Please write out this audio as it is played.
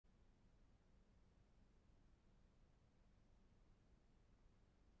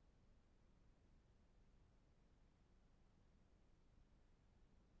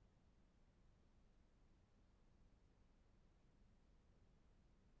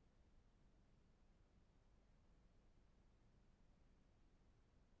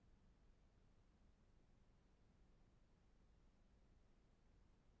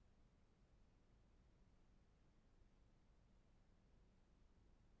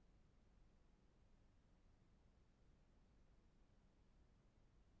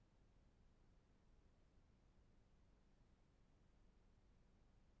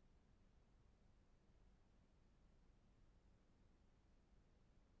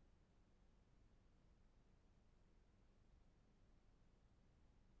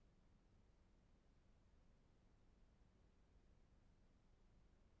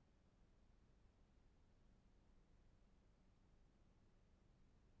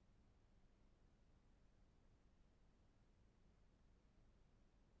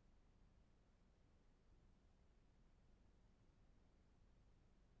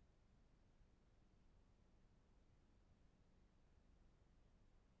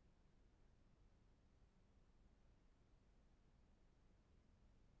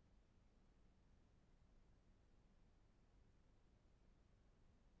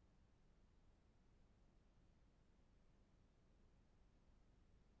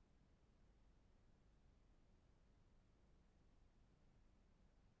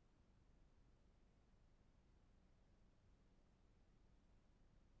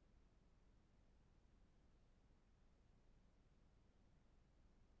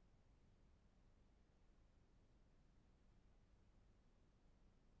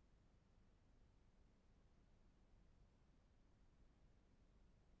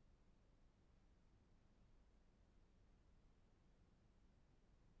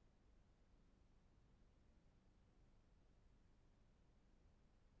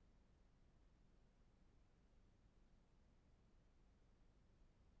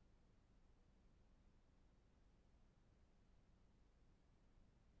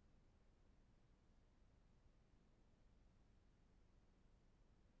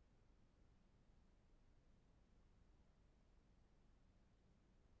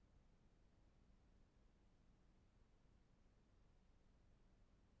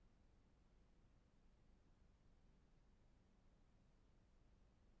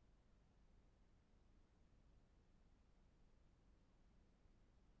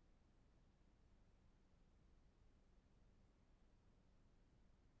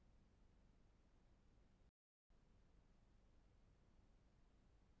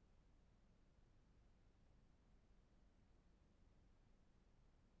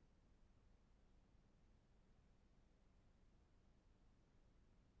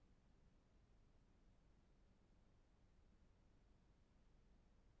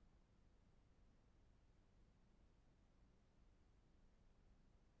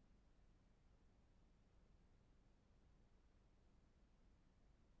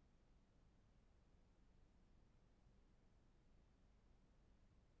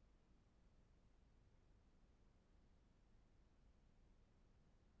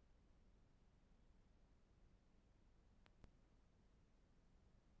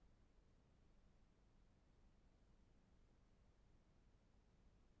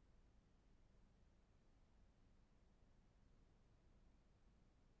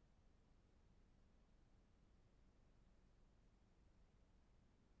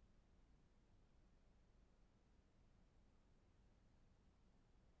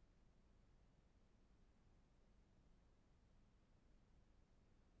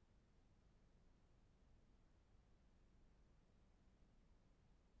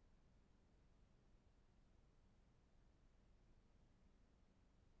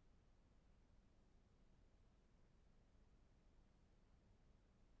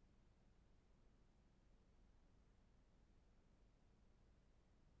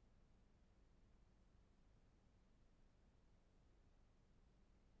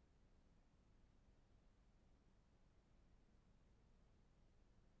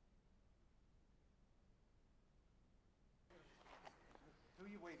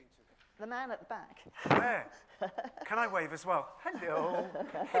you waving to? The man at the back. Where? Can I wave as well? Hello.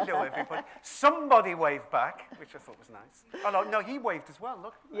 Hello, everybody. Somebody waved back, which I thought was nice. Oh, no, he waved as well.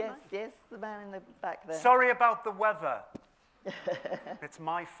 Look. Yes, nice. yes, the man in the back there. Sorry about the weather. It's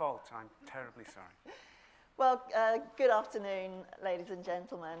my fault. I'm terribly sorry. Well, good afternoon, ladies and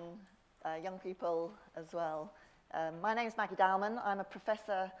gentlemen, young people as well. My name is Maggie Dalman. I'm a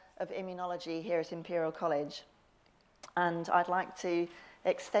professor of immunology here at Imperial College. And I'd like to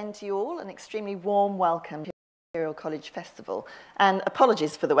extend to you all an extremely warm welcome to the Imperial College Festival. And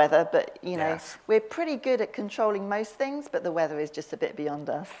apologies for the weather, but, you know, we're pretty good at controlling most things, but the weather is just a bit beyond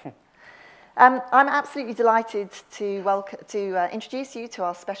us. I'm absolutely delighted to introduce you to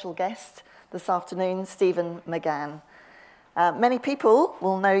our special guest this afternoon, Stephen McGann. Many people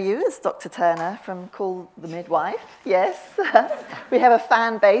will know you as Dr. Turner from Call the Midwife. Yes, we have a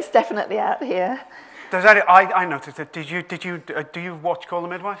fan base definitely out here. I noticed it. Do you watch Call the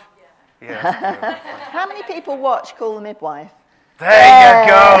Midwife? Yeah. Yes. How many people watch Call the Midwife? There you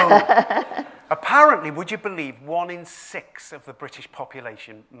go. Apparently, would you believe 1 in 6 of the British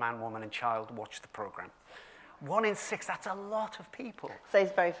population, man, woman, and child, watch the programme? 1 in 6. That's a lot of people. So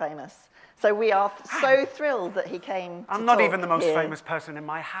he's very famous. So we are so thrilled that he came. I'm not even the most famous person in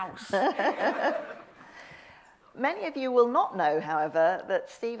my house. Many of you will not know, however, that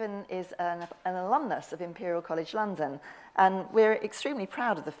Stephen is an alumnus of Imperial College London, and we're extremely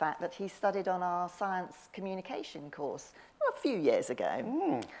proud of the fact that he studied on our science communication course a few years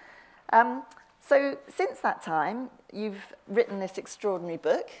ago. So since that time, you've written this extraordinary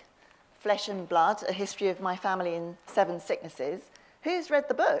book, Flesh and Blood, A History of My Family in 7 Sicknesses. Who's read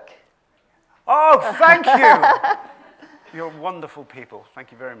the book? Oh, thank you! You're wonderful people.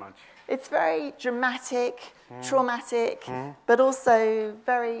 Thank you very much. It's very dramatic, traumatic, but also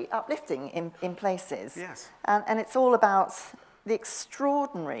very uplifting in places. Yes. And it's all about the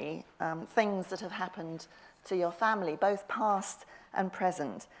extraordinary things that have happened to your family, both past and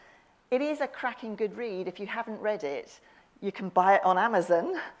present. It is a cracking good read. If you haven't read it, you can buy it on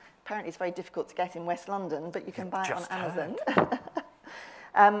Amazon. Apparently it's very difficult to get in West London, but you can buy it on Amazon.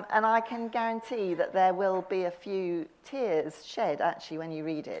 And I can guarantee that there will be a few tears shed, actually, when you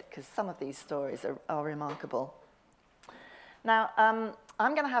read it, because some of these stories are remarkable. Now, I'm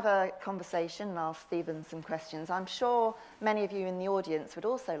going to have a conversation and ask Stephen some questions. I'm sure many of you in the audience would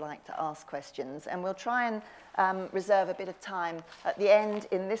also like to ask questions, and we'll try and reserve a bit of time at the end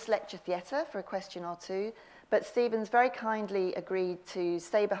in this lecture theatre for a question or two. But Stephen's very kindly agreed to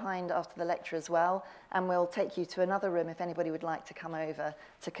stay behind after the lecture as well, and we'll take you to another room if anybody would like to come over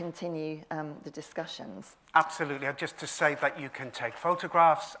to continue the discussions. Absolutely. Just to say that you can take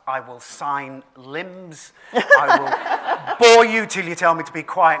photographs, I will sign limbs, I will bore you till you tell me to be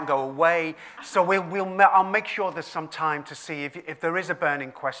quiet and go away. So I'll make sure there's some time to see if there is a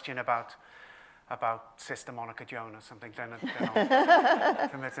burning question about Sister Monica Joan or something, then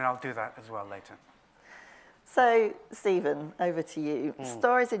I'll do that as well later. So, Stephen, over to you.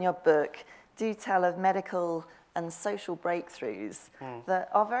 Stories in your book do tell of medical and social breakthroughs that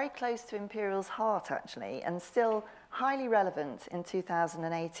are very close to Imperial's heart, actually, and still highly relevant in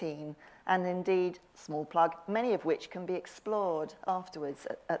 2018, and indeed, small plug, many of which can be explored afterwards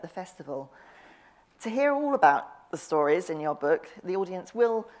at the festival. To hear all about the stories in your book, the audience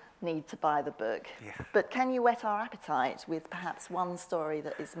will need to buy the book. Yeah. But can you whet our appetite with perhaps one story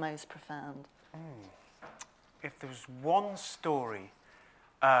that is most profound? If there's one story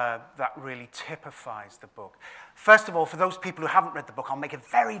that really typifies the book. First of all, for those people who haven't read the book, I'll make a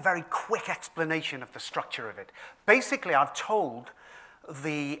very, very quick explanation of the structure of it. Basically, I've told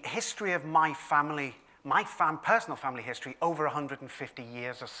the history of my family, personal family history, over 150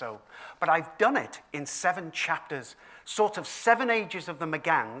 years or so. But I've done it in 7 chapters, sort of 7 ages of the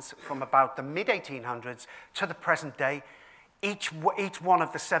McGanns, from about the mid-1800s to the present day. Each one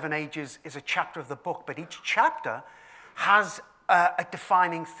of the 7 ages is a chapter of the book, but each chapter has a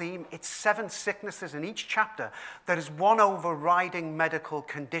defining theme. It's 7 sicknesses in each chapter. There is one overriding medical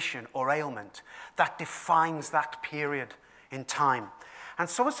condition or ailment that defines that period in time. And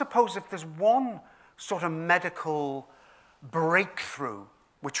so I suppose if there's one sort of medical breakthrough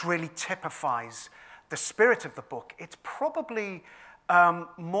which really typifies the spirit of the book, it's probably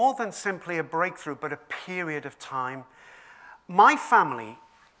more than simply a breakthrough, but a period of time. My family,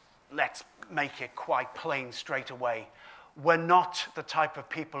 let's make it quite plain straight away, we're not the type of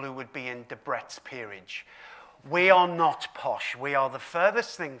people who would be in Debrett's peerage. We are not posh. We are the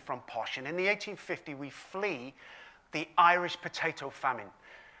furthest thing from posh. And in the 1850s, we flee the Irish potato famine,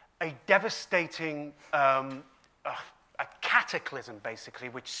 a devastating, a cataclysm, basically,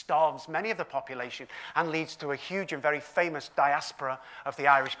 which starves many of the population and leads to a huge and very famous diaspora of the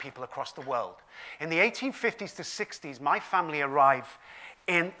Irish people across the world. In the 1850s to 60s, my family arrived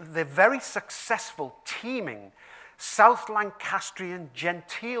in the very successful, teeming, South Lancastrian,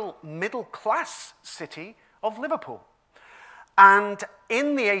 genteel, middle-class city of Liverpool. And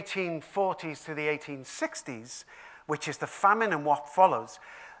in the 1840s to the 1860s, which is the famine and what follows,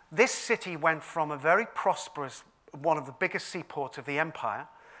 this city went from a very prosperous, one of the biggest seaports of the empire,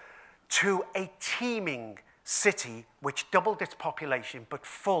 to a teeming city which doubled its population, but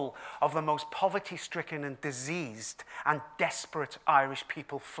full of the most poverty-stricken and diseased and desperate Irish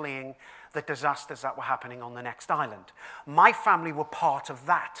people fleeing the disasters that were happening on the next island. My family were part of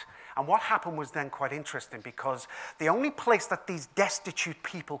that. And what happened was then quite interesting, because the only place that these destitute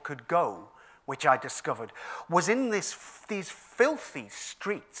people could go, which I discovered, was in these filthy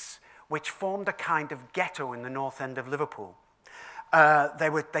streets which formed a kind of ghetto in the north end of Liverpool.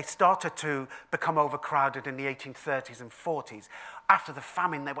 They started to become overcrowded in the 1830s and 40s. After the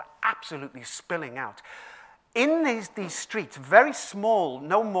famine, they were absolutely spilling out. In these streets, very small,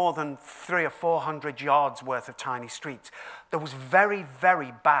 no more than 300 or 400 yards worth of tiny streets, there was very,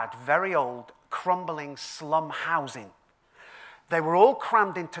 very bad, very old, crumbling slum housing. They were all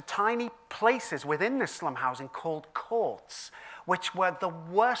crammed into tiny places within this slum housing called courts, which were the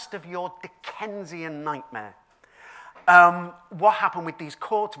worst of your Dickensian nightmare. What happened with these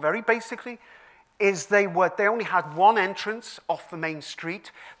courts, very basically, is they only had one entrance off the main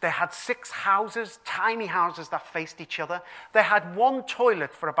street. They had 6 houses, tiny houses that faced each other. They had one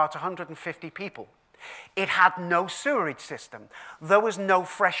toilet for about 150 people. It had no sewerage system. There was no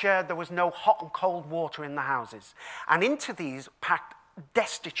fresh air. There was no hot and cold water in the houses. And into these packed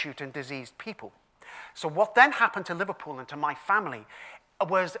destitute and diseased people. So what then happened to Liverpool and to my family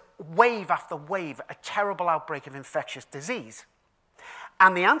was wave after wave, a terrible outbreak of infectious disease.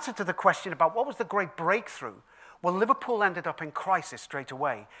 And the answer to the question about what was the great breakthrough, well, Liverpool ended up in crisis straight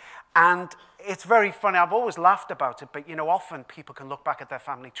away. And it's very funny, I've always laughed about it, but often people can look back at their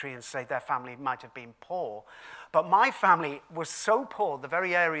family tree and say their family might have been poor. But my family was so poor, the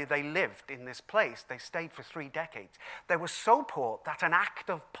very area they lived in this place, they stayed for 3 decades. They were so poor that an Act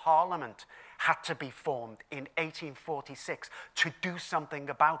of Parliament had to be formed in 1846 to do something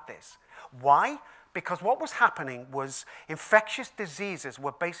about this. Why? Because what was happening was infectious diseases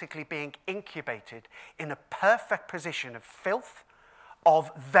were basically being incubated in a perfect position of filth, of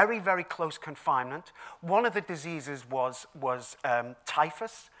very, very close confinement. One of the diseases was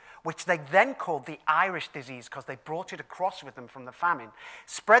typhus, which they then called the Irish disease because they brought it across with them from the famine,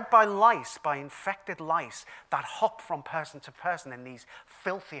 spread by lice, by infected lice that hop from person to person in these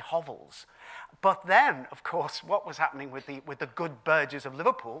filthy hovels. But then, of course, what was happening with the good burghers of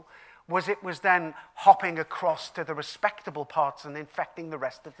Liverpool was it was then hopping across to the respectable parts and infecting the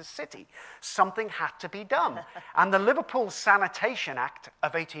rest of the city. Something had to be done. And the Liverpool Sanitation Act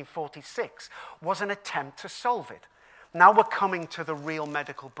of 1846 was an attempt to solve it. Now we're coming to the real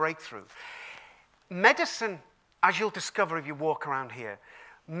medical breakthrough. Medicine, as you'll discover if you walk around here,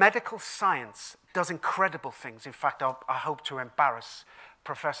 medical science does incredible things. In fact, I hope to embarrass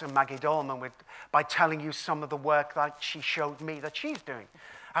Professor Maggie Dolman by telling you some of the work that she showed me that she's doing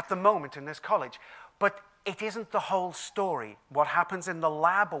at the moment in this college. But it isn't the whole story. What happens in the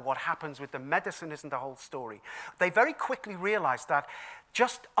lab or what happens with the medicine isn't the whole story. They very quickly realized that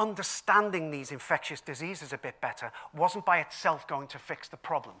just understanding these infectious diseases a bit better wasn't by itself going to fix the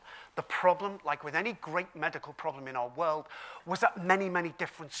problem. The problem, like with any great medical problem in our world, was at many, many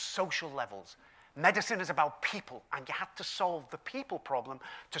different social levels. Medicine is about people, and you had to solve the people problem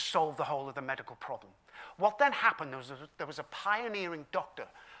to solve the whole of the medical problem. What then happened was there was a pioneering doctor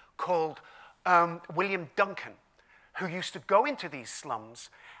called William Duncan, who used to go into these slums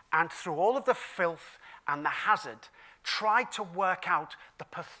and through all of the filth and the hazard, tried to work out the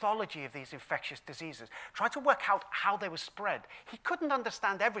pathology of these infectious diseases, tried to work out how they were spread. He couldn't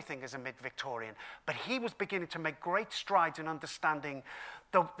understand everything as a mid-Victorian, but he was beginning to make great strides in understanding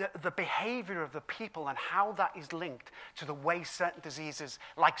the behavior of the people and how that is linked to the way certain diseases,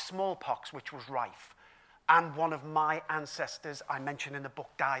 like smallpox, which was rife. And one of my ancestors, I mentioned in the book,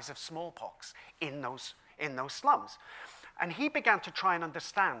 dies of smallpox in those slums. And he began to try and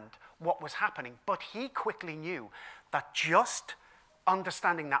understand what was happening, but he quickly knew that just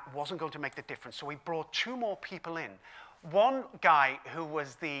understanding that wasn't going to make the difference. So he brought 2 more people in. One guy who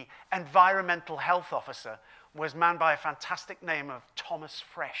was the environmental health officer was a man by a fantastic name of Thomas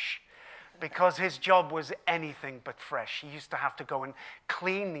Fresh, because his job was anything but fresh. He used to have to go and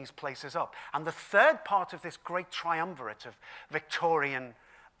clean these places up. And the third part of this great triumvirate of Victorian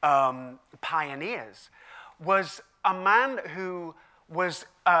pioneers was a man who was,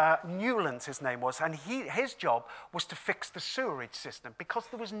 Newlands his name was, and his job was to fix the sewerage system because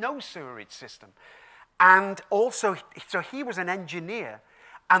there was no sewerage system. And also, so he was an engineer,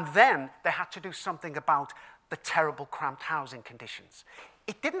 and then they had to do something about the terrible cramped housing conditions.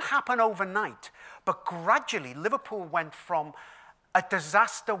 It didn't happen overnight, but gradually Liverpool went from a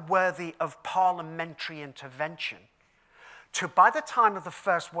disaster worthy of parliamentary intervention to, by the time of the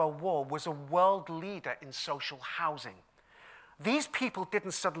First World War, was a world leader in social housing. These people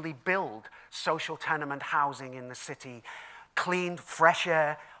didn't suddenly build social tenement housing in the city, clean, fresh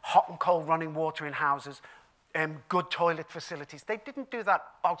air, hot and cold running water in houses, good toilet facilities. They didn't do that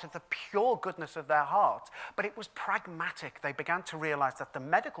out of the pure goodness of their heart, but it was pragmatic. They began to realize that the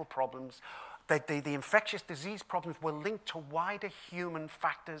medical problems, the infectious disease problems were linked to wider human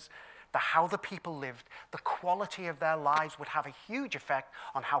factors, how the people lived, the quality of their lives would have a huge effect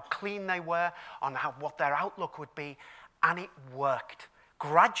on how clean they were, on what their outlook would be, and it worked.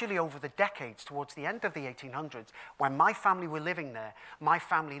 Gradually over the decades, towards the end of the 1800s, when my family were living there, my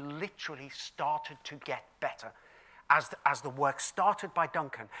family literally started to get better. As the work started by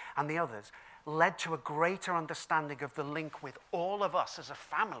Duncan and the others, led to a greater understanding of the link with all of us as a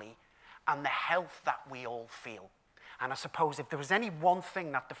family and the health that we all feel. And I suppose if there was any one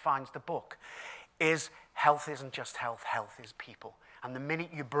thing that defines the book, is health isn't just health, health is people. And the minute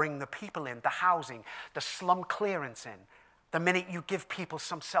you bring the people in, the housing, the slum clearance in, the minute you give people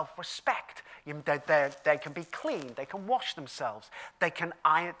some self-respect, they can be clean, they can wash themselves, they can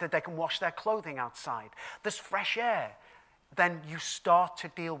wash their clothing outside, there's fresh air, then you start to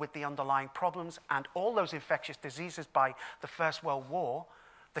deal with the underlying problems, and all those infectious diseases by the First World War,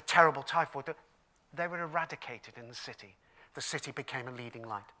 the terrible typhoid, they were eradicated in the city. The city became a leading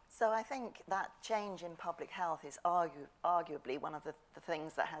light. So I think that change in public health is arguably one of the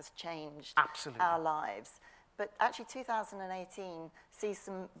things that has changed Absolutely. Our lives. But actually 2018 sees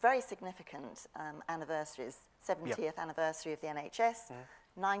some very significant anniversaries. 70th anniversary of the NHS,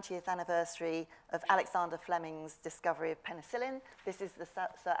 90th anniversary of Alexander Fleming's discovery of penicillin. This is the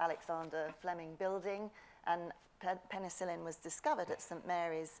Sir Alexander Fleming building, and penicillin was discovered at St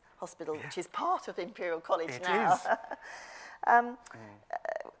Mary's Hospital, which is part of Imperial College now. It is.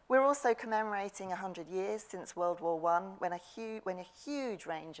 We're also commemorating 100 years since World War I, when a huge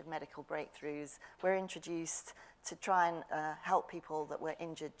range of medical breakthroughs were introduced to try and help people that were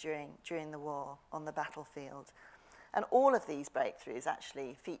injured during the war on the battlefield. And all of these breakthroughs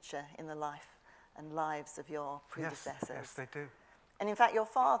actually feature in the life and lives of your predecessors. Yes, they do. And in fact, your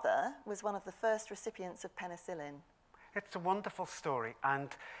father was one of the first recipients of penicillin. It's a wonderful story,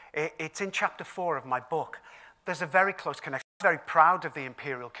 and it's in chapter 4 of my book. There's a very close connection. I'm very proud of the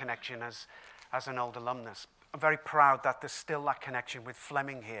Imperial connection as an old alumnus. I'm very proud that there's still that connection with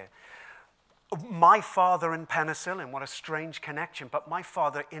Fleming here. My father and penicillin, what a strange connection, but my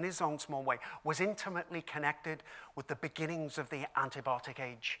father, in his own small way, was intimately connected with the beginnings of the antibiotic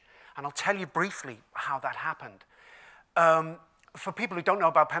age. And I'll tell you briefly how that happened. For people who don't know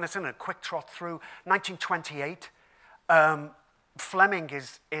about penicillin, a quick trot through, 1928, Fleming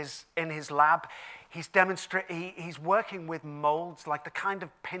is in his lab. He's working with molds, like the kind of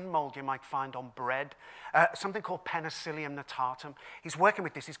pin mold you might find on bread, something called Penicillium notatum. He's working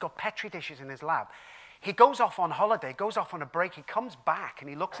with this. He's got Petri dishes in his lab. He goes off on holiday, goes off on a break. He comes back and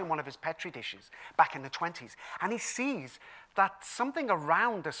he looks in one of his Petri dishes back in the 20s, and he sees that something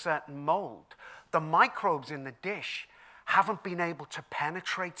around a certain mold, the microbes in the dish, haven't been able to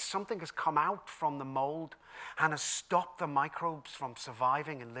penetrate. Something has come out from the mold and has stopped the microbes from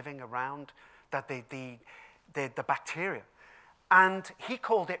surviving and living around the bacteria. And he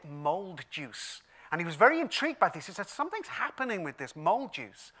called it mold juice. And he was very intrigued by this. He said, something's happening with this mold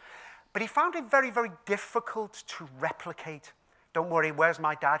juice. But he found it very, very difficult to replicate. Don't worry, where's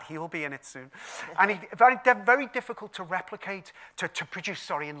my dad? He will be in it soon. And very difficult to replicate, to produce,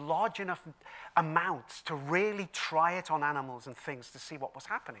 in large enough amounts to really try it on animals and things to see what was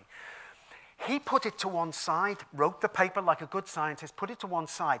happening. He put it to one side, wrote the paper like a good scientist, put it to one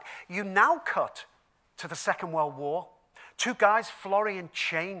side. You now cut to the Second World War. Two guys, Florey and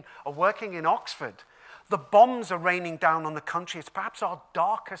Chain, are working in Oxford. The bombs are raining down on the country. It's perhaps our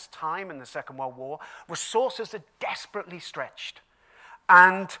darkest time in the Second World War. Resources are desperately stretched.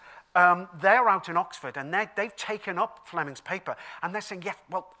 And they're out in Oxford, and they've taken up Fleming's paper, and they're saying,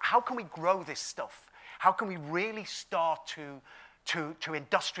 how can we grow this stuff? How can we really start to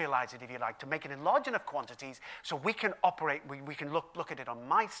industrialize it, if you like, to make it in large enough quantities so we can operate, we can look at it on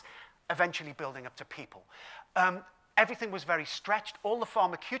mice, eventually building up to people. Everything was very stretched. All the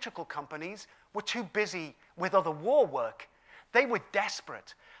pharmaceutical companies were too busy with other war work. They were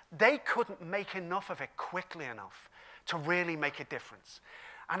desperate. they couldn't make enough of it quickly enough to really make a difference.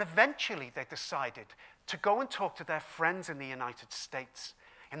 And eventually they decided to go and talk to their friends in the United States.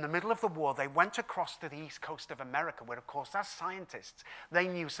 In the middle of the war, they went across to the east coast of America, where, of course, as scientists, they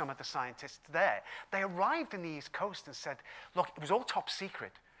knew some of the scientists there. They arrived in the east coast and said, look, it was all top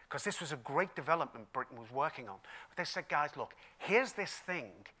secret, because this was a great development Britain was working on. But they said, guys, look, here's this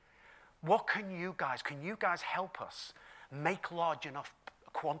thing. What can you guys help us make large enough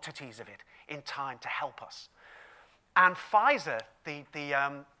quantities of it in time to help us? And Pfizer,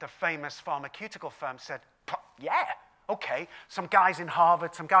 the famous pharmaceutical firm, said, yeah, okay. Some guys in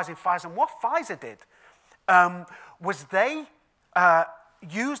Harvard, some guys in Pfizer. And what Pfizer did was they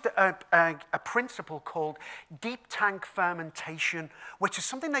used a principle called deep tank fermentation, which is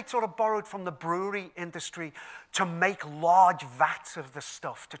something they sort of borrowed from the brewery industry to make large vats of the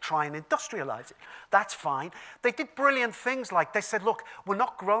stuff to try and industrialize it. That's fine. They did brilliant things, like they said, look, we're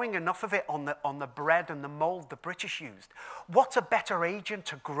not growing enough of it on the bread and the mold the British used. What's a better agent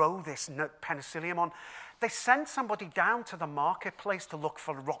to grow this penicillium on? They sent somebody down to the marketplace to look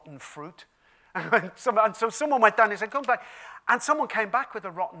for rotten fruit. And so someone went down and said, come back. And someone came back with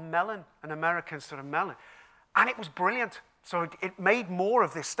a rotten melon, an American sort of melon. And it was brilliant. So it made more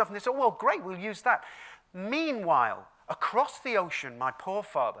of this stuff. And they said, oh, well, great, we'll use that. Meanwhile, across the ocean, my poor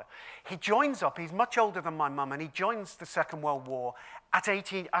father, he joins up. He's much older than my mum, and he joins the Second World War as an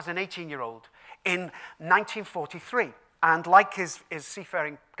 18-year-old in 1943. And like his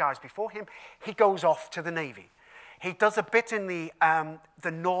seafaring guys before him, he goes off to the Navy. He does a bit in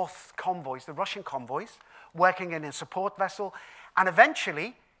the North convoys, the Russian convoys, working in a support vessel. And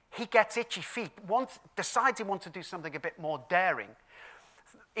eventually, he gets itchy feet, decides he wants to do something a bit more daring.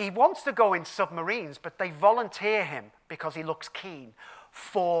 He wants to go in submarines, but they volunteer him, because he looks keen,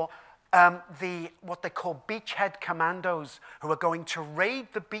 for what they call beachhead commandos, who are going to raid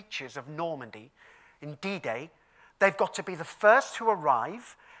the beaches of Normandy in D-Day. They've got to be the first to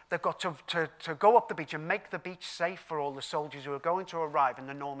arrive. They've got to go up the beach and make the beach safe for all the soldiers who are going to arrive in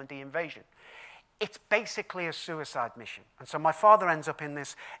the Normandy invasion. It's basically a suicide mission. And so my father ends up in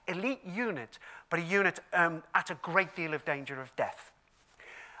this elite unit, but a unit at a great deal of danger of death.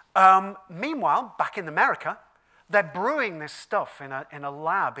 Meanwhile, back in America, they're brewing this stuff in a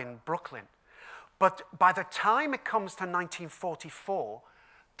lab in Brooklyn. But by the time it comes to 1944,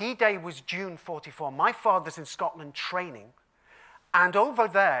 D-Day was June 44. My father's in Scotland training. And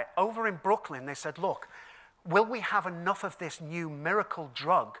over in Brooklyn, they said, look, will we have enough of this new miracle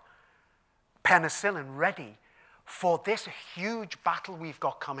drug, penicillin, ready for this huge battle we've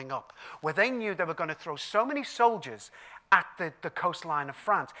got coming up? Where they knew they were going to throw so many soldiers at the coastline of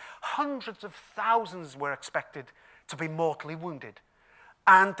France. Hundreds of thousands were expected to be mortally wounded.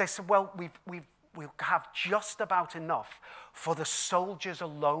 And they said, well, we'll have just about enough for the soldiers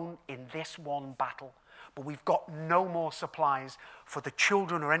alone in this one battle. But we've got no more supplies for the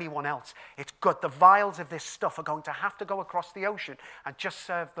children or anyone else. It's good. The vials of this stuff are going to have to go across the ocean and just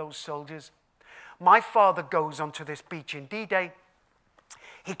serve those soldiers. My father goes onto this beach in D-Day.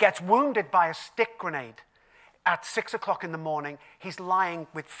 He gets wounded by a stick grenade at 6 o'clock in the morning. He's lying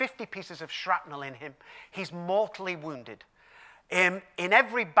with 50 pieces of shrapnel in him. He's mortally wounded. In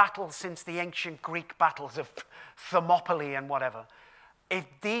every battle since the ancient Greek battles of Thermopylae and whatever, if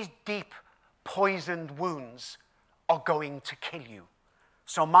these deep poisoned wounds are going to kill you.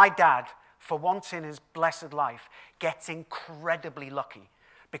 So my dad, for once in his blessed life, gets incredibly lucky,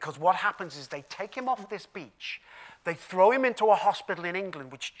 because what happens is they take him off this beach, they throw him into a hospital in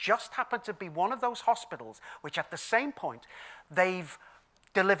England, which just happened to be one of those hospitals which at the same point they've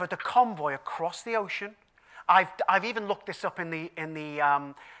delivered a convoy across the ocean. I've even looked this up in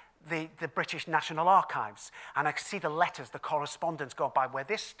the British National Archives, and I see the letters, the correspondence go by where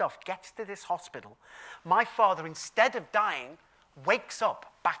this stuff gets to this hospital. My father, instead of dying, wakes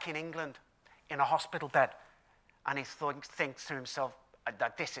up back in England in a hospital bed, and he thinks to himself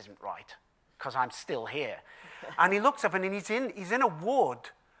that this isn't right, because I'm still here. And he looks up, and he's in a ward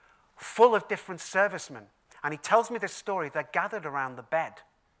full of different servicemen, and he tells me this story. They're gathered around the bed,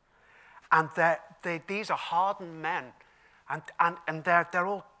 and these are hardened men, and they're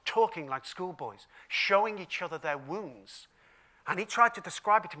all talking like schoolboys, showing each other their wounds. And he tried to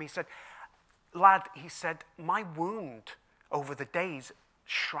describe it to me. He said, lad, he said, my wound over the days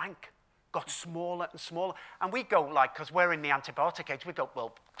shrank, got smaller and smaller. And we go like, because we're in the antibiotic age, we go,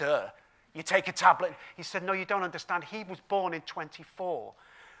 well, duh, you take a tablet. He said, no, you don't understand. He was born in 24.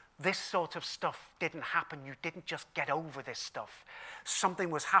 This sort of stuff didn't happen. You didn't just get over this stuff.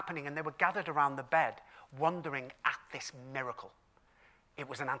 Something was happening, and they were gathered around the bed, wondering at this miracle. It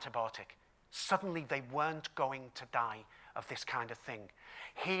was an antibiotic. Suddenly, they weren't going to die of this kind of thing.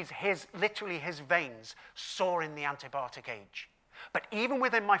 Literally his veins saw in the antibiotic age. But even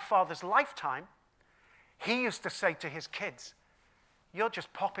within my father's lifetime, he used to say to his kids, you're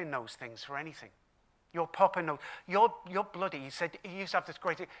just popping those things for anything. You're popping those. You're bloody. He said, he used to have this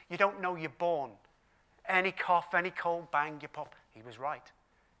great thing, you don't know you're born. Any cough, any cold, bang, you pop. He was right.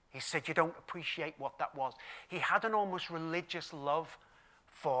 He said, you don't appreciate what that was. He had an almost religious love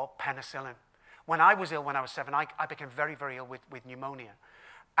for penicillin. When I was ill when I was 7, I became very, very ill with pneumonia.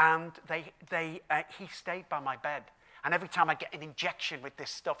 And he stayed by my bed. And every time I'd get an injection with this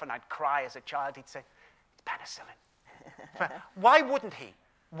stuff and I'd cry as a child, he'd say, it's penicillin. Why wouldn't he?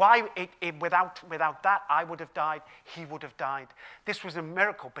 Why, without that, I would have died, he would have died. This was a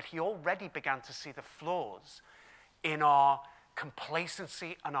miracle, but he already began to see the flaws in our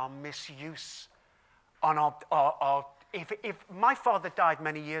complacency and our misuse. If my father died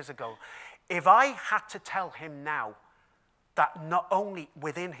many years ago, if I had to tell him now that not only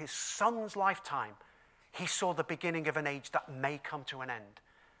within his son's lifetime, he saw the beginning of an age that may come to an end,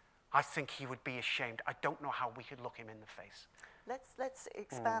 I think he would be ashamed. I don't know how we could look him in the face. Let's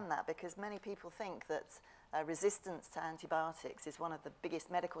expand that, because many people think that resistance to antibiotics is one of the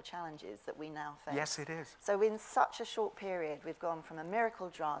biggest medical challenges that we now face. Yes, it is. So in such a short period, we've gone from a miracle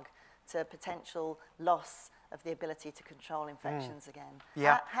drug to potential loss of the ability to control infections again.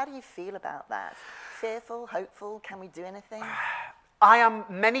 Yeah. How do you feel about that? Fearful, hopeful? Can we do anything? I am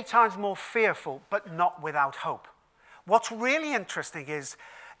many times more fearful, but not without hope. What's really interesting is,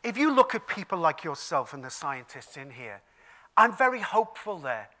 if you look at people like yourself and the scientists in here, I'm very hopeful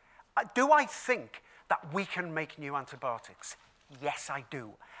there. Do I think that we can make new antibiotics? Yes, I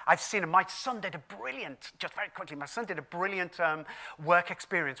do. I've seen it. My son did a brilliant, just very quickly, my son did a brilliant work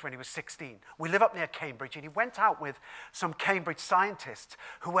experience when he was 16. We live up near Cambridge, and he went out with some Cambridge scientists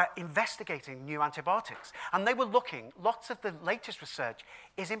who were investigating new antibiotics. And they were looking, lots of the latest research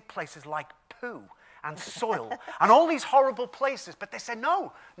is in places like poo and soil and all these horrible places. But they said,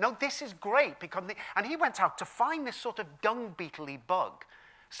 no, this is great. And he went out to find this sort of dung beetle-y bug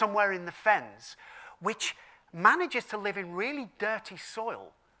somewhere in the fens, which manages to live in really dirty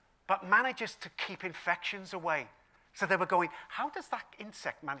soil, but manages to keep infections away. So they were going, how does that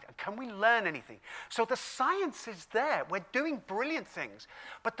insect manage? Can we learn anything? So the science is there. We're doing brilliant things.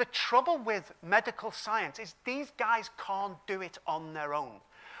 But the trouble with medical science is these guys can't do it on their own.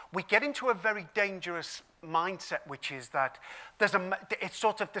 We get into a very dangerous mindset, which is that it's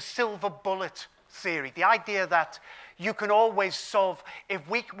sort of the silver bullet theory, the idea that you can always solve, if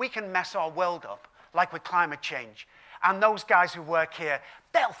we can mess our world up, like with climate change, and those guys who work here,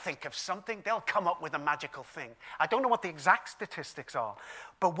 they'll think of something, they'll come up with a magical thing. I don't know what the exact statistics are,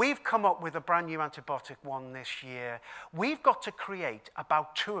 but we've come up with a brand new antibiotic one this year. We've got to create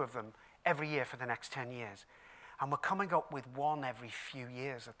about 2 of them every year for the next 10 years. And we're coming up with 1 every few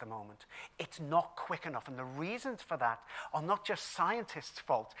years at the moment. It's not quick enough. And the reasons for that are not just scientists'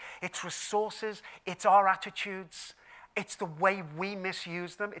 fault. It's resources, it's our attitudes, it's the way we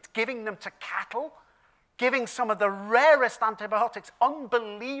misuse them. It's giving them to cattle, giving some of the rarest antibiotics,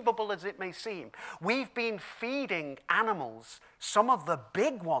 unbelievable as it may seem. We've been feeding animals, some of the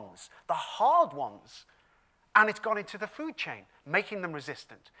big ones, the hard ones, and it's gone into the food chain, making them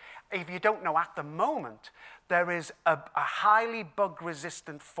resistant. If you don't know, at the moment, there is a highly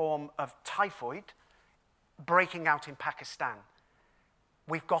bug-resistant form of typhoid breaking out in Pakistan.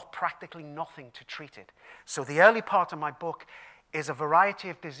 We've got practically nothing to treat it. So the early part of my book is a variety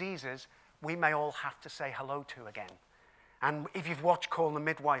of diseases we may all have to say hello to again. And if you've watched Call the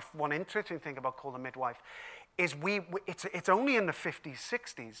Midwife, one interesting thing about Call the Midwife is it's only in the 50s,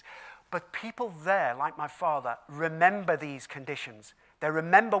 60s, but people there, like my father, remember these conditions. They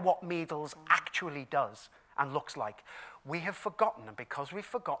remember what measles actually does and looks like. We have forgotten, and because we've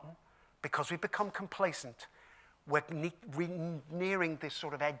forgotten, because we've become complacent, we're nearing this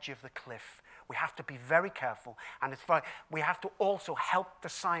sort of edge of the cliff. We have to be very careful, and we have to also help the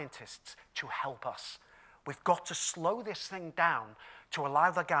scientists to help us. We've got to slow this thing down to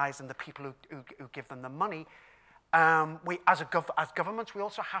allow the guys and the people who give them the money. As governments, we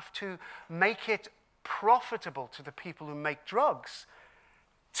also have to make it profitable to the people who make drugs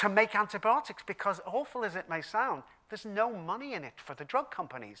to make antibiotics, because awful as it may sound, there's no money in it for the drug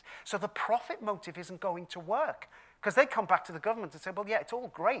companies. So the profit motive isn't going to work, because they come back to the government and say, well, yeah, it's all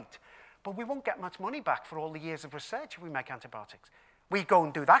great, but we won't get much money back for all the years of research if we make antibiotics. We go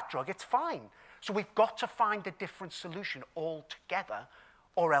and do that drug, it's fine. So we've got to find a different solution altogether,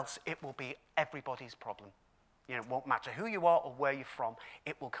 or else it will be everybody's problem. You know, it won't matter who you are or where you're from,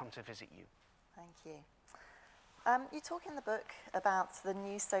 it will come to visit you. Thank you. You talk in the book about the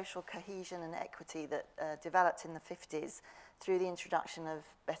new social cohesion and equity that developed in the 50s through the introduction of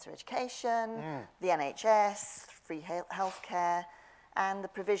better education, the NHS, free healthcare, and the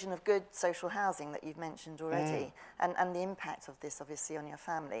provision of good social housing that you've mentioned already, and the impact of this, obviously, on your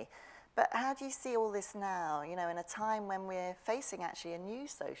family. But how do you see all this now, you know, in a time when we're facing actually a new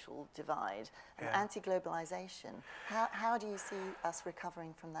social divide, an anti-globalization? How do you see us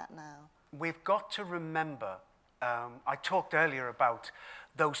recovering from that now? We've got to remember, I talked earlier about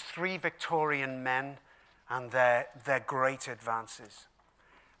those 3 Victorian men and their great advances.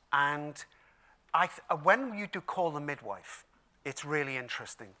 And when you do Call the Midwife, it's really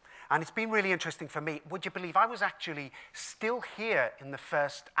interesting. And it's been really interesting for me. Would you believe I was actually still here in the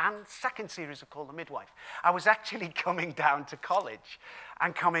first and second series of Call the Midwife? I was actually coming down to college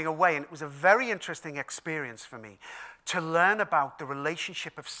and coming away, and it was a very interesting experience for me to learn about the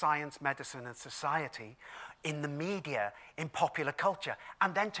relationship of science, medicine, and society in the media, in popular culture,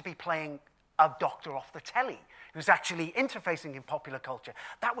 and then to be playing a doctor off the telly who's actually interfacing in popular culture.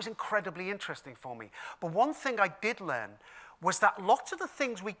 That was incredibly interesting for me. But one thing I did learn was that lots of the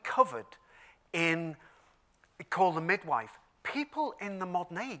things we covered in Call the Midwife, people in the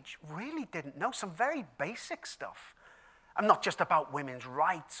modern age really didn't know some very basic stuff. And not just about women's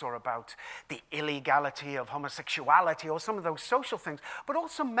rights or about the illegality of homosexuality or some of those social things, but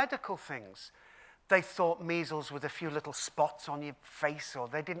also medical things. They thought measles with a few little spots on your face, or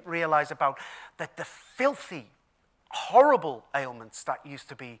they didn't realize about the filthy, horrible ailments that used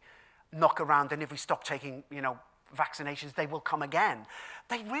to be knock around, and if we stop taking, vaccinations, they will come again.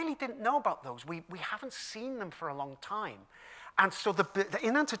 They really didn't know about those. We haven't seen them for a long time. And so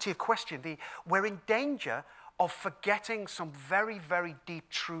in answer to your question, we're in danger of forgetting some very, very deep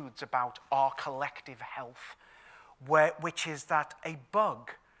truths about our collective health, which is that a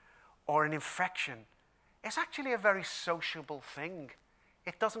bug or an infection is actually a very sociable thing.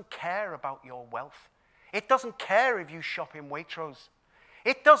 It doesn't care about your wealth. It doesn't care if you shop in Waitrose.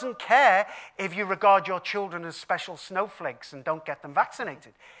 It doesn't care if you regard your children as special snowflakes and don't get them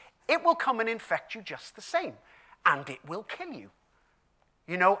vaccinated. It will come and infect you just the same, and it will kill you.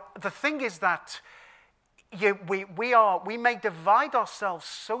 The thing is that we may divide ourselves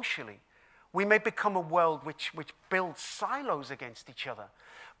socially. We may become a world which builds silos against each other.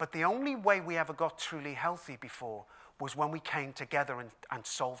 But the only way we ever got truly healthy before was when we came together and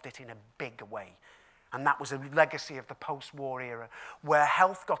solved it in a big way. And that was a legacy of the post-war era, where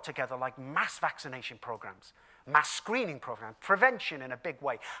health got together like mass vaccination programs, mass screening programs, prevention in a big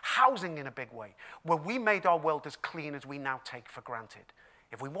way, housing in a big way, where we made our world as clean as we now take for granted.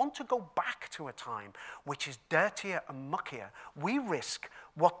 If we want to go back to a time which is dirtier and muckier, we risk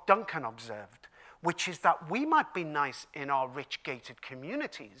what Duncan observed, which is that we might be nice in our rich gated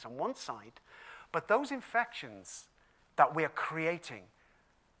communities on one side, but those infections that we are creating,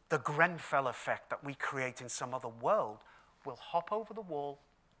 the Grenfell effect that we create in some other world, will hop over the wall,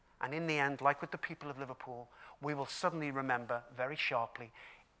 and in the end, like with the people of Liverpool, we will suddenly remember very sharply,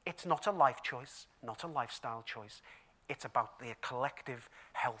 it's not a life choice, not a lifestyle choice, it's about the collective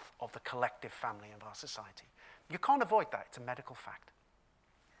health of the collective family of our society. You can't avoid that, it's a medical fact.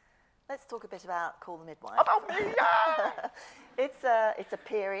 Let's talk a bit about Call the Midwife. About me, yeah! It's a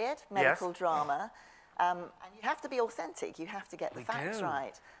period medical drama. And you have to be authentic. You have to get the facts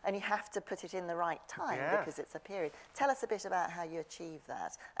right. And you have to put it in the right time because it's a period. Tell us a bit about how you achieve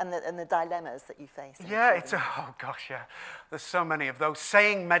that and the dilemmas that you face. Yeah, there's so many of those.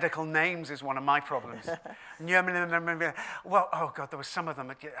 Saying medical names is one of my problems. Well, oh God, there were some of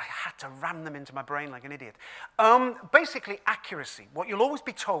them. I had to ram them into my brain like an idiot. Basically, accuracy. What you'll always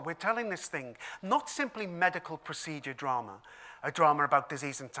be told, we're telling this thing, not simply medical procedure drama, a drama about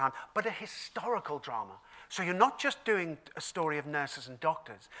disease and time, but a historical drama. So you're not just doing a story of nurses and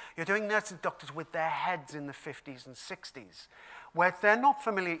doctors. You're doing nurses and doctors with their heads in the 50s and 60s, where they're not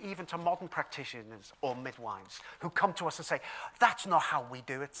familiar even to modern practitioners or midwives who come to us and say, that's not how we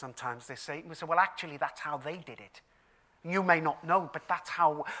do it sometimes. We say, well, actually, that's how they did it. You may not know, but that's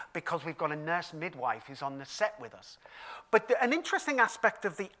how, because we've got a nurse midwife who's on the set with us. But an interesting aspect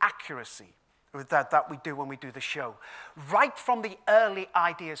of the accuracy that we do when we do the show. Right from the early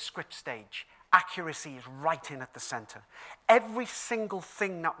idea script stage, accuracy is right in at the center. Every single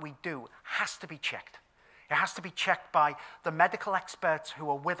thing that we do has to be checked. It has to be checked by the medical experts who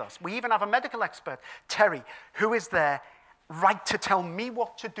are with us. We even have a medical expert, Terry, who is there right to tell me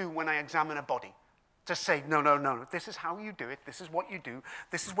what to do when I examine a body. To say, no, this is how you do it, this is what you do,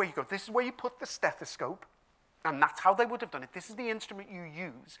 this is where you go, this is where you put the stethoscope, and that's how they would have done it. This is the instrument you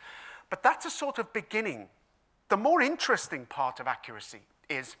use. But that's a sort of beginning. The more interesting part of accuracy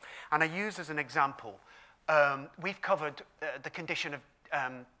is, and I use as an example, we've covered the condition of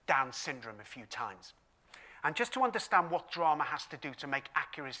Down syndrome a few times. And just to understand what drama has to do to make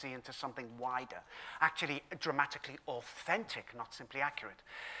accuracy into something wider, actually dramatically authentic, not simply accurate.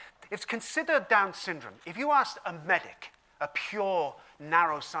 It's considered Down syndrome. If you asked a medic, a pure,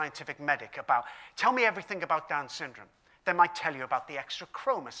 narrow scientific medic tell me everything about Down syndrome, they might tell you about the extra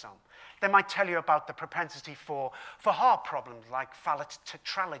chromosome. They might tell you about the propensity for heart problems like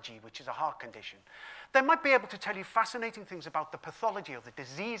phallotetralogy, which is a heart condition. They might be able to tell you fascinating things about the pathology or the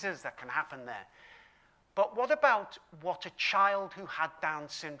diseases that can happen there. But what about what a child who had Down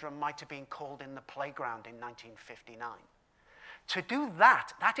syndrome might have been called in the playground in 1959? To do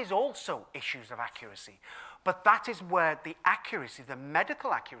that is also issues of accuracy. But that is where the accuracy, the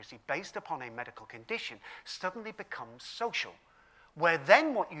medical accuracy based upon a medical condition, suddenly becomes social. Where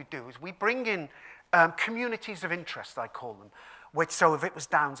then what you do is we bring in communities of interest, I call them. So if it was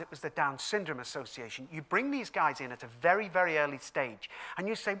Downs, it was the Down Syndrome Association. You bring these guys in at a very, very early stage, and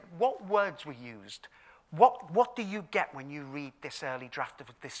you say, what words were used? What do you get when you read this early draft of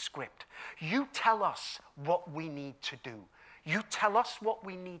this script? You tell us what we need to do. You tell us what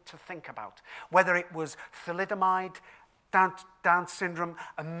we need to think about. Whether it was thalidomide, Down syndrome,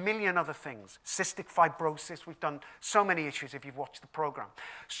 a million other things. Cystic fibrosis, we've done so many issues if you've watched the program.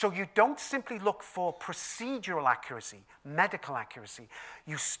 So you don't simply look for procedural accuracy, medical accuracy.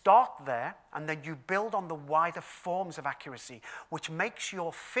 You start there, and then you build on the wider forms of accuracy, which makes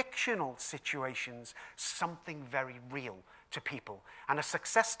your fictional situations something very real to people. And a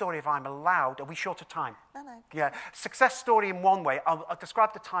success story, if I'm allowed, are we short of time? No. Yeah, success story in one way. I'll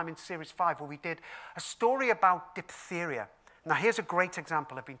describe the time in Series 5 where we did a story about diphtheria. Now, here's a great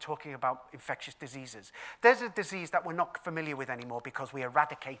example. I've been talking about infectious diseases. There's a disease that we're not familiar with anymore because we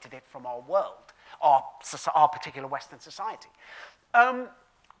eradicated it from our world, our particular Western society.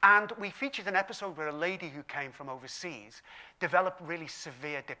 And we featured an episode where a lady who came from overseas developed really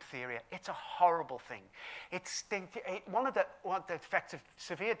severe diphtheria. It's a horrible thing. One of the effects of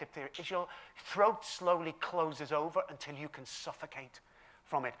severe diphtheria is your throat slowly closes over until you can suffocate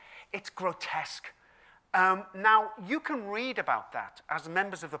from it. It's grotesque. Now, you can read about that as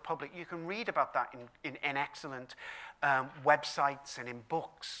members of the public. You can read about that in excellent websites and in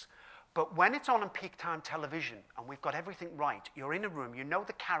books. But when it's on peak time television and we've got everything right, you're in a room, you know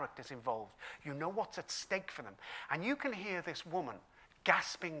the characters involved, you know what's at stake for them, and you can hear this woman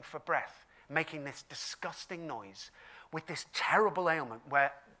gasping for breath, making this disgusting noise with this terrible ailment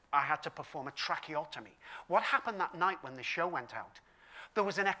where I had to perform a tracheotomy. What happened that night when the show went out? There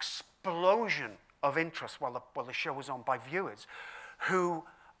was an explosion of interest while the show was on by viewers who,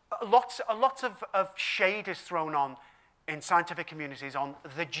 lots of shade is thrown on in scientific communities on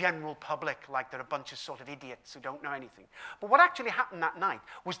the general public, like they're a bunch of sort of idiots who don't know anything. But what actually happened that night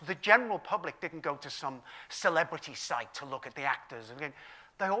was the general public didn't go to some celebrity site to look at the actors. Again,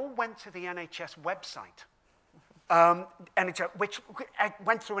 they all went to the NHS website, which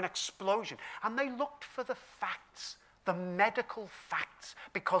went through an explosion. And they looked for the facts, the medical facts,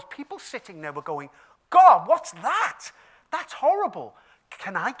 because people sitting there were going, God, what's that? That's horrible.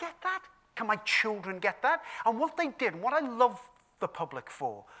 Can I get that? Can my children get that? And what they did, and what I love the public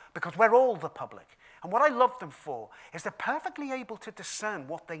for, because we're all the public, and what I love them for is they're perfectly able to discern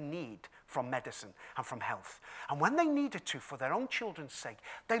what they need from medicine and from health. And when they needed to, for their own children's sake,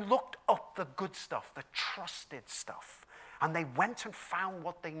 they looked up the good stuff, the trusted stuff, and they went and found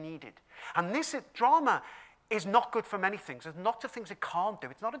what they needed. And drama is not good for many things. There's lots of things it can't do.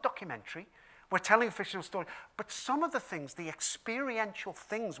 It's not a documentary. We're telling a fictional story, but some of the things, the experiential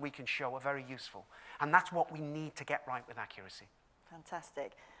things we can show are very useful. And that's what we need to get right with accuracy.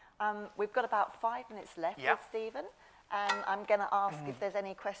 Fantastic. We've got about 5 minutes left Yep. with Stephen, and I'm going to ask if there's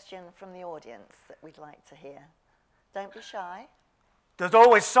any question from the audience that we'd like to hear. Don't be shy. There's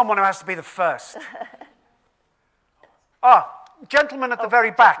always someone who has to be the first. Gentleman at the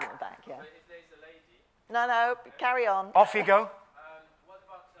very back. Gentleman back, yeah. So if there's a lady, No, carry on. Off you go. what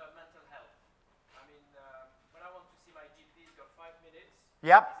about mental health? I mean, when I want to see my GP, he's got 5 minutes.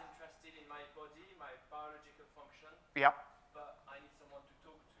 Yep. He's interested in my body, my biological function, Yep. but I need someone to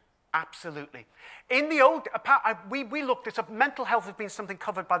talk to. Absolutely. In the old, we looked this up. Mental health has been something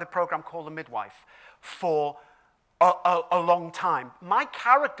covered by the program Call the Midwife for a long time. My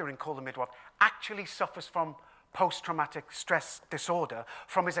character in Call the Midwife actually suffers from post-traumatic stress disorder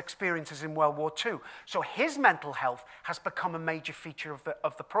from his experiences in World War II. So his mental health has become a major feature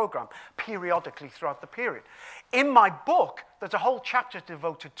of the program periodically throughout the period. In my book, there's a whole chapter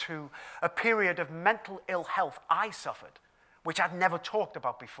devoted to a period of mental ill health I suffered, which I'd never talked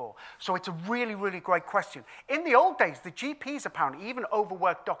about before. So it's a really, really great question. In the old days, the GPs apparently, even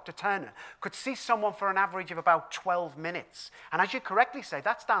overworked Dr. Turner, could see someone for an average of about 12 minutes. And as you correctly say,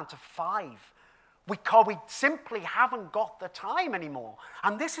 that's down to 5. We simply haven't got the time anymore.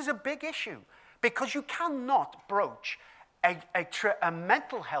 And this is a big issue, because you cannot broach a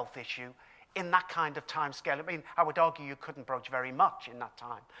mental health issue in that kind of time scale. I mean, I would argue you couldn't broach very much in that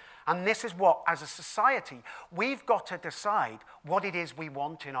time. And this is what, as a society, we've got to decide what it is we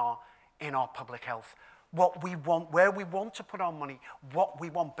want in our public health, what we want, where we want to put our money, what we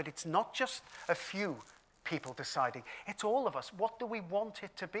want. But it's not just a few people deciding. It's all of us. What do we want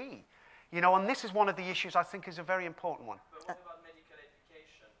it to be? You know, and this is one of the issues I think is a very important one. But what about medical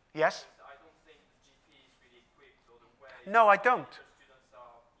education? Yes? Because I don't think the GP is really equipped, or the way No, I don't. the students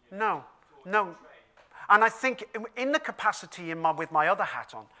are No. And I think in the capacity with my other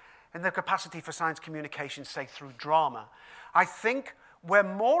hat on, in the capacity for science communication, say through drama, I think we're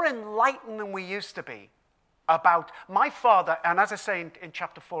more enlightened than we used to be about my father. And as I say in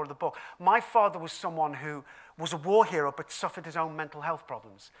chapter 4 of the book, my father was someone who was a war hero but suffered his own mental health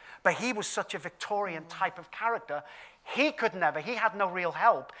problems. But he was such a Victorian type of character, he had no real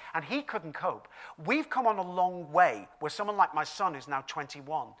help, and he couldn't cope. We've come on a long way where someone like my son, who's now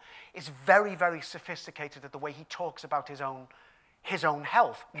 21, is very, very sophisticated at the way he talks about his own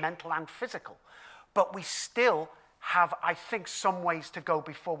health, mental and physical. But we still have, I think, some ways to go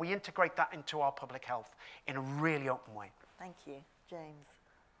before we integrate that into our public health in a really open way. Thank you. James.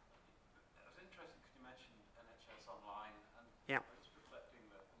 It was interesting because you mentioned NHS online, and Yeah. I was just reflecting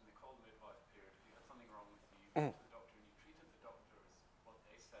that in the Call the Midwife period, if you had something wrong with you, you went to the doctor and you treated the doctor as what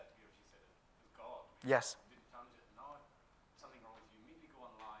they said, he or she said, as God. Yes. You didn't challenge it. Now, something wrong with you, immediately go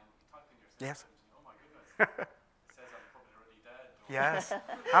online, you type in your Yes. symptoms, and oh my goodness, it says I'm probably already dead. Or, Yes,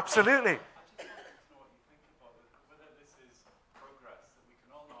 absolutely. I just wanted to know what you think about it, whether this is progress, that we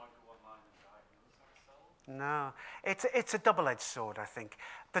can all now go online and diagnose ourselves. No, it's a double-edged sword, I think.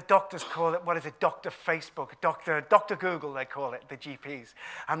 The doctors call it, what is it, Dr. Facebook, Dr. Google, they call it, the GPs.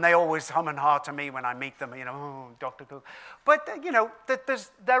 And they always hum and ha to me when I meet them, you know, oh, Dr. Google. But, you know,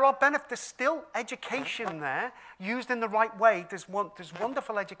 there are benefits. There's still education there, used in the right way. There's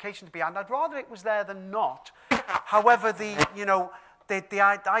wonderful education to be had, and I'd rather it was there than not. However, the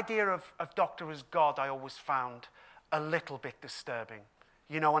idea of doctor as God, I always found a little bit disturbing.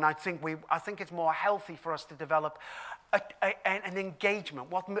 You know, and I think it's more healthy for us to develop an engagement.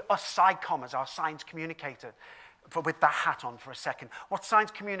 What a SciComm, as our science communicator, with that hat on for a second, what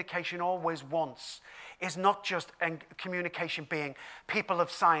science communication always wants is not just communication being people of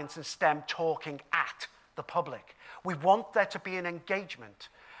science and STEM talking at the public. We want there to be an engagement.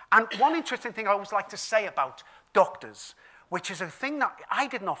 And one interesting thing I always like to say about doctors, which is a thing that I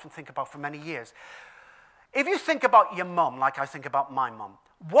didn't often think about for many years. If you think about your mum, like I think about my mum,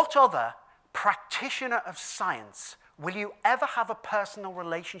 what other practitioner of science will you ever have a personal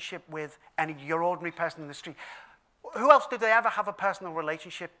relationship with, your ordinary person in the street? Who else do they ever have a personal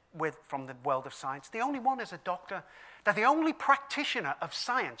relationship with from the world of science? The only one is a doctor. They're the only practitioner of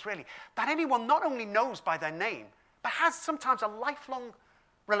science, really, that anyone not only knows by their name, but has sometimes a lifelong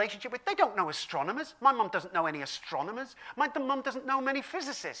relationship with. They don't know astronomers. My mum doesn't know any astronomers. My mum doesn't know many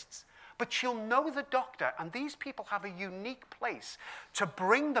physicists. But she'll know the doctor, and these people have a unique place to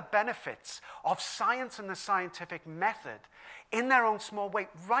bring the benefits of science and the scientific method in their own small way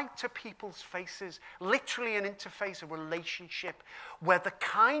right to people's faces, literally an interface, a relationship where the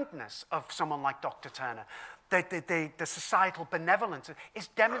kindness of someone like Dr. Turner, the societal benevolence is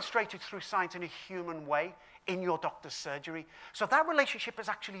demonstrated through science in a human way in your doctor's surgery. So that relationship is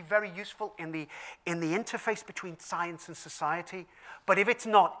actually very useful in the interface between science and society. But if it's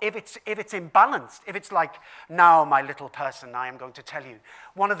not, if it's imbalanced, if it's like, now my little person, I am going to tell you.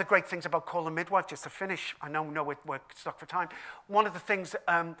 One of the great things about Call the Midwife, just to finish, I know we're stuck for time. One of the things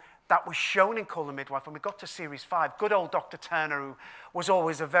that was shown in Call the Midwife, when we got to series 5, good old Dr. Turner, who was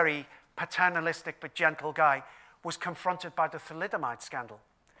always a very paternalistic but gentle guy, was confronted by the thalidomide scandal.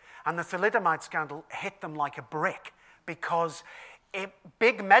 And the thalidomide scandal hit them like a brick because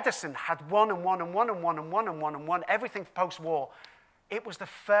big medicine had won and won and won and won and won and won and won, everything post-war. It was the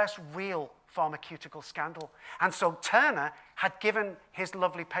first real pharmaceutical scandal. And so Turner had given his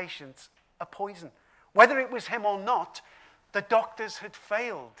lovely patients a poison. Whether it was him or not, the doctors had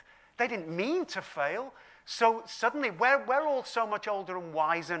failed. They didn't mean to fail. So suddenly, we're all so much older and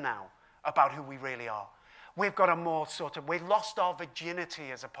wiser now about who we really are. We've got a more we lost our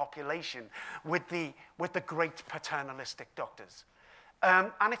virginity as a population with the great paternalistic doctors.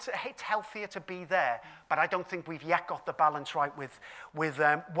 And it's healthier to be there, but I don't think we've yet got the balance right with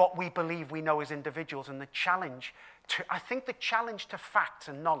what we believe we know as individuals and the challenge I think the challenge to facts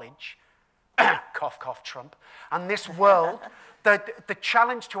and knowledge, cough, cough, Trump, and this world, the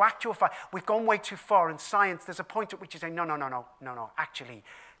challenge to actual fact, we've gone way too far in science. There's a point at which you say, no, actually,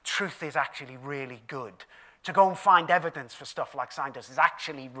 truth is actually really good. To go and find evidence for stuff like science is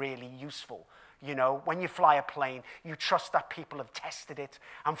actually really useful. You know, when you fly a plane, you trust that people have tested it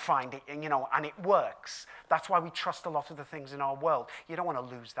and find it, and, and it works. That's why we trust a lot of the things in our world. You don't want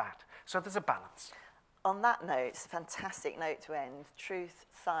to lose that. So there's a balance. On that note, fantastic note to end. Truth,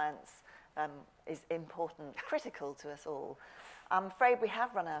 science is important, critical to us all. I'm afraid we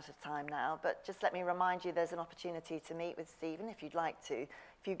have run out of time now, but just let me remind you there's an opportunity to meet with Stephen if you'd like to,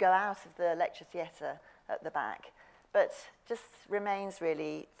 if you go out of the lecture theatre at the back. But just remains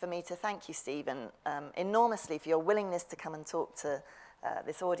really for me to thank you, Stephen, enormously for your willingness to come and talk to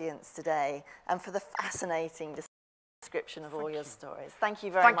this audience today and for the fascinating description of all your stories. Thank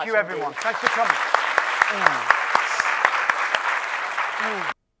you very much. Thank you, everyone. Thanks for coming.